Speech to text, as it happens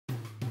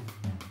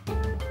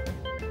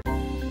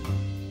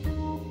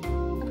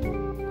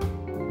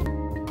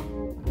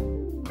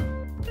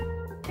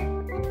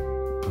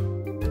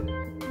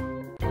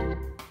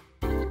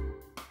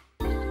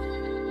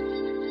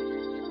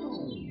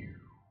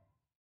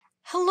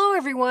Hello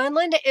everyone,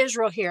 Linda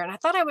Israel here, and I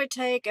thought I would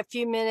take a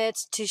few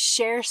minutes to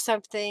share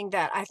something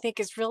that I think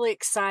is really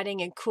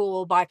exciting and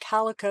cool by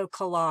Calico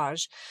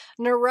Collage.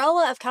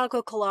 Norella of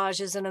Calico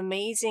Collage is an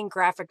amazing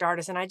graphic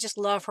artist, and I just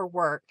love her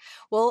work.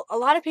 Well, a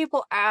lot of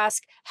people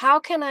ask, how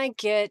can I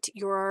get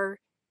your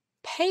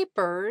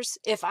papers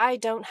if I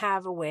don't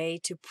have a way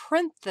to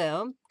print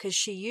them, because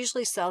she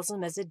usually sells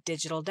them as a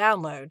digital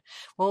download.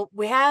 Well,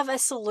 we have a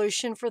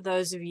solution for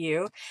those of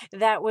you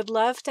that would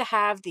love to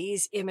have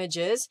these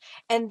images,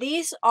 and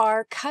these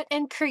are cut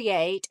and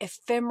create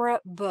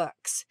ephemera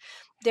books.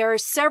 There are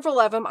several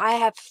of them. I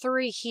have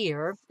 3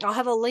 here. I'll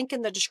have a link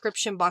in the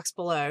description box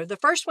below. The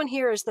first one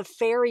here is the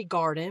Fairy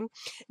Garden.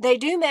 They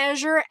do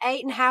measure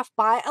 8.5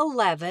 by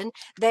 11.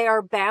 They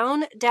are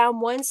bound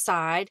down one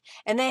side,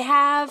 and they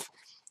have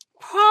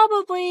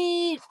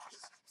probably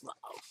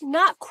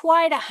not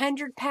quite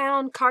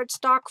 100-pound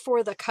cardstock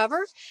for the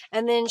cover.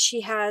 And then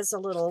she has a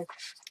little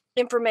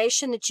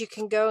information that you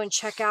can go and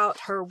check out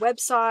her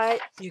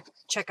website. You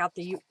check out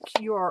the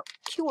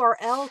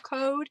QRL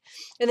code,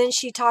 and then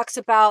she talks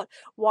about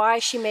why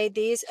she made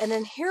these. And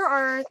then here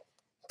are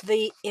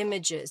the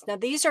images. Now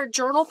these are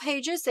journal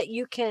pages that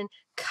you can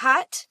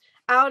cut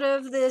out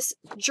of this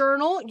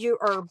journal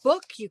or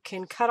book. You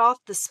can cut off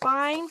the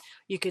spine,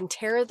 you can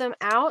tear them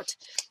out.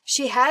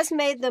 She has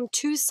made them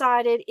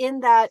two-sided in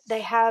that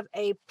they have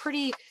a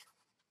pretty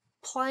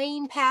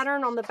plain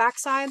pattern on the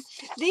backside.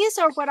 These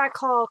are what I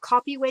call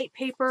copyweight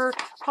paper,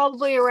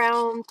 probably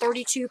around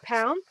 32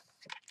 pounds.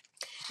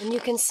 And you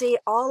can see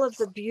all of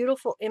the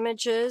beautiful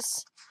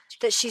images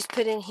that she's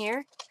put in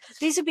here.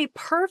 These would be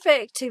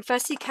perfect to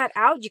fussy cut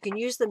out. You can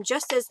use them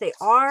just as they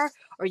are,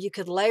 or you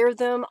could layer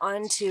them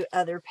onto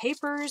other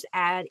papers,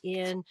 add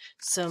in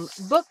some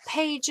book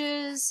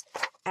pages,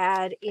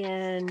 add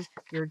in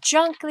your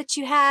junk that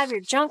you have, your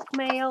junk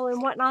mail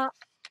and whatnot.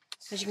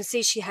 As you can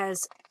see, she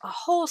has a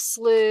whole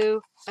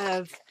slew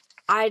of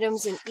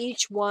items in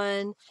each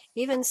one,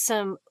 even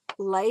some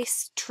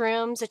lace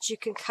trims that you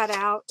can cut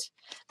out.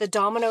 The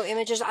domino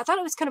images. I thought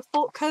it was kind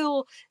of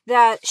cool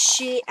that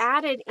she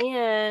added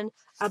in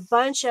a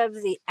bunch of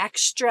the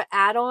extra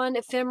add-on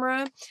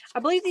ephemera. I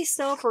believe these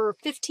sell for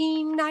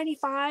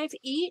 $15.95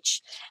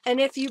 each,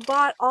 and if you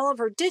bought all of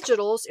her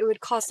digitals, it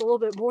would cost a little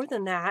bit more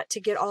than that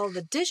to get all of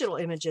the digital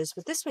images.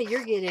 But this way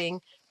you're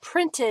getting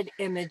printed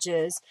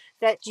images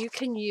that you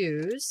can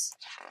use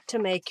to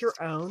make your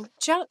own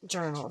junk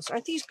journals.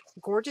 Aren't these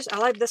gorgeous? I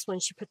like this one.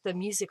 She put the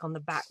music on the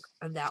back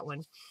of that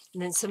one,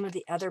 and then some of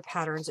the other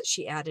patterns that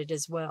she added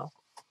as well.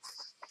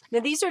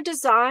 Now these are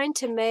designed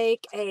to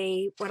make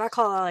what I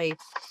call a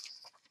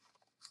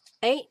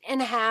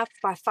 8.5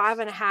 by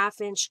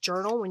 5.5 inch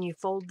journal when you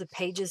fold the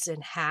pages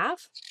in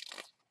half.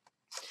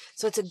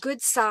 So it's a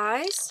good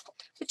size,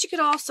 but you could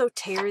also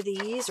tear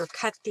these or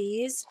cut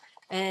these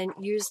and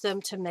use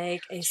them to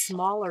make a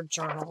smaller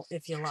journal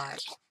if you like.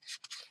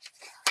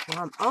 Well,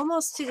 I'm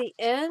almost to the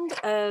end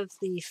of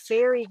the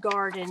Fairy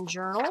Garden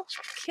journal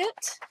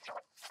kit.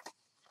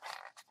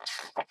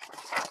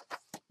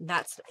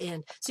 That's the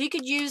end. So you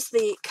could use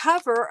the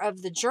cover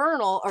of the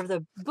journal or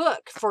the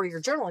book for your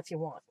journal if you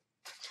want.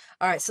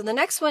 All right, so the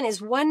next one is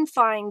One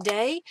Fine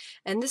Day,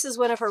 and this is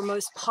one of her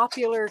most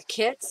popular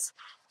kits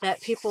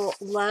that people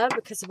love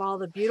because of all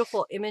the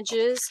beautiful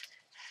images,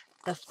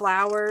 the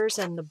flowers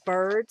and the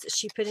birds that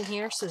she put in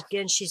here. So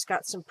again, she's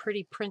got some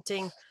pretty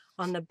printing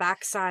on the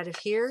back side of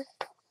here.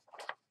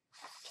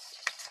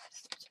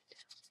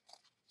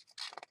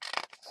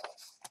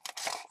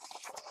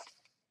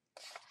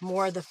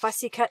 More of the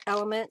fussy cut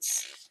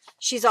elements.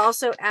 She's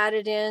also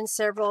added in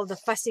several of the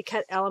fussy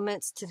cut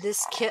elements to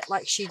this kit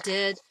like she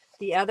did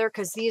the other,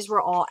 because these were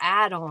all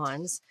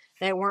add-ons.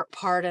 They weren't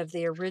part of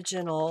the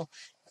original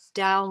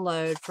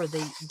download for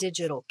the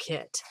digital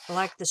kit. I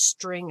like the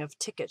string of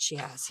tickets she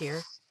has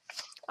here.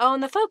 Oh,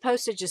 and the faux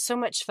postage is so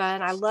much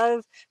fun. I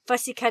love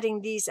fussy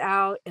cutting these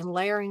out and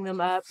layering them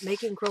up,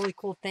 making really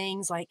cool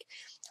things like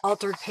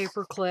altered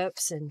paper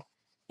clips and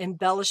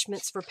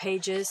embellishments for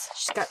pages.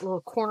 She's got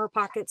little corner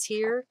pockets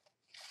here.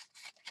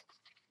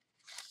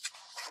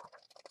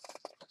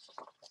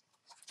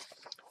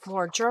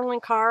 More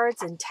journaling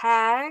cards and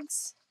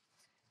tags.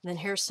 And then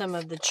here's some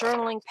of the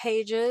journaling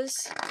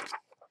pages.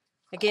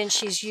 Again,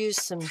 she's used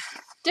some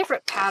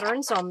different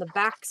patterns on the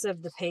backs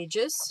of the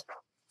pages.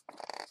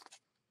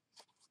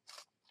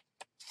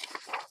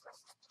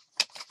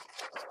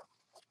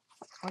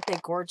 Aren't they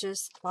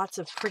gorgeous? Lots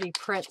of pretty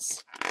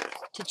prints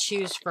to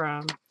choose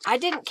from. I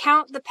didn't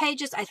count the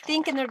pages. I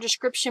think in their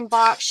description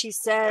box she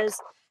says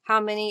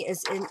how many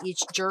is in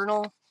each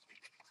journal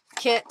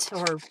kit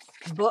or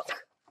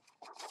book.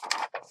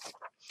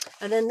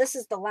 And then this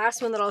is the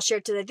last one that I'll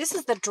share today. This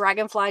is the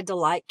Dragonfly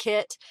Delight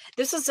kit.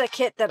 This is a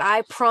kit that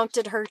I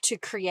prompted her to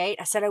create.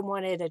 I said I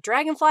wanted a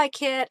dragonfly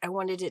kit. I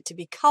wanted it to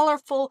be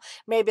colorful,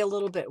 maybe a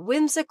little bit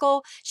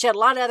whimsical. She had a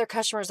lot of other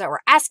customers that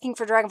were asking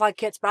for dragonfly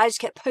kits, but I just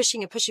kept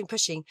pushing and pushing,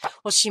 pushing.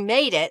 Well, she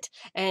made it,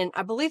 and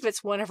I believe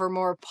it's one of her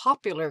more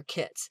popular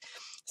kits.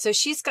 So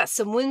she's got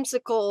some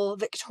whimsical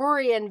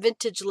Victorian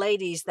vintage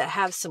ladies that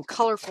have some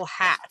colorful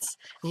hats,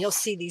 and you'll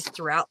see these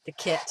throughout the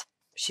kit.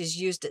 she's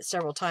used it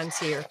several times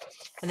here.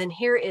 And then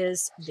here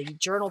is the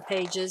journal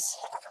pages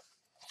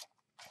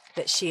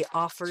that she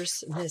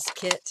offers in this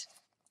kit.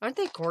 Aren't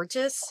they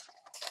gorgeous?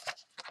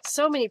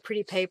 So many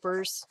pretty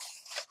papers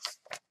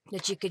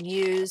that you can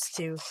use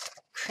to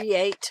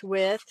create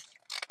with.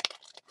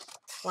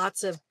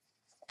 Lots of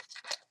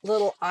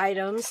little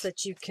items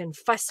that you can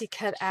fussy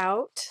cut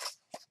out.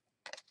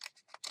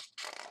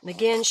 And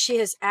again, she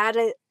has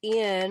added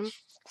in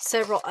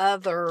several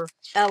other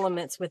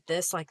elements with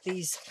this, like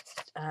these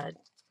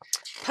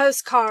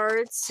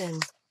postcards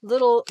and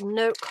little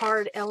note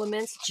card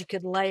elements that you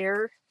could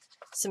layer.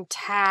 Some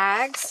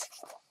tags.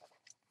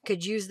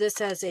 Could use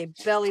this as a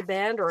belly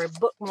band or a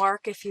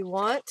bookmark if you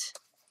want.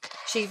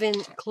 She even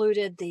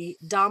included the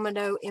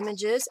domino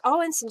images.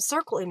 Oh, and some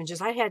circle images.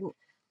 I hadn't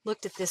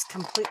looked at this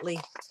completely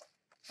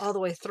all the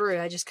way through.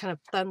 I just kind of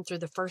thumbed through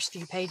the first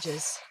few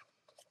pages.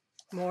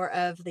 More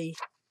of the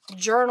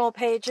journal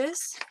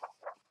pages.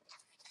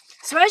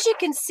 So as you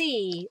can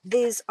see,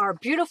 these are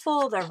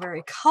beautiful. They're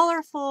very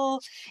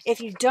colorful. If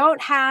you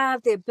don't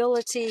have the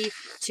ability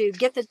to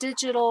get the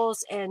digitals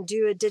and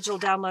do a digital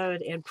download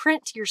and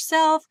print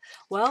yourself,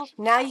 well,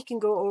 now you can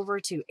go over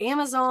to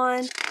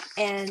Amazon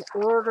and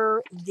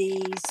order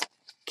these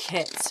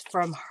kits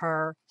from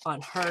her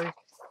on her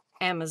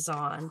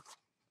Amazon.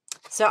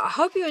 So I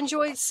hope you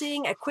enjoyed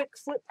seeing a quick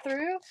flip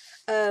through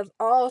of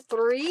all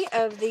three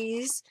of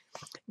these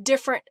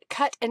different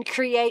cut and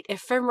create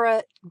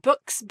ephemera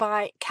books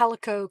by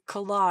Calico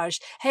Collage.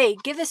 Hey,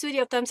 give this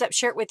video a thumbs up,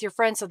 share it with your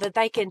friends so that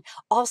they can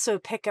also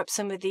pick up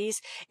some of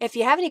these. If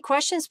you have any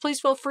questions,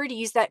 please feel free to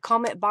use that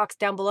comment box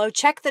down below.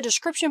 Check the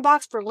description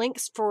box for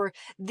links for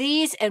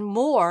these and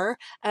more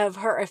of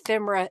her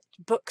ephemera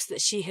books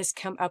that she has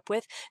come up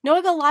with. Now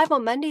I go live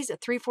on Mondays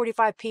at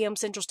 3:45 p.m.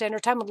 Central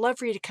Standard Time. I'd love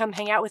for you to come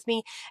hang out with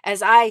me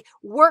as I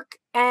work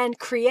and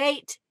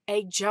create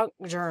a junk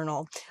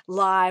journal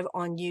live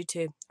on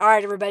YouTube. All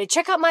right, everybody,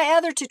 check out my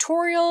other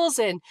tutorials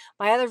and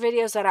my other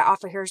videos that I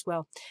offer here as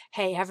well.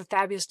 Hey, have a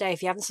fabulous day.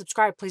 If you haven't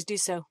subscribed, please do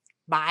so.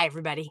 Bye,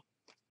 everybody.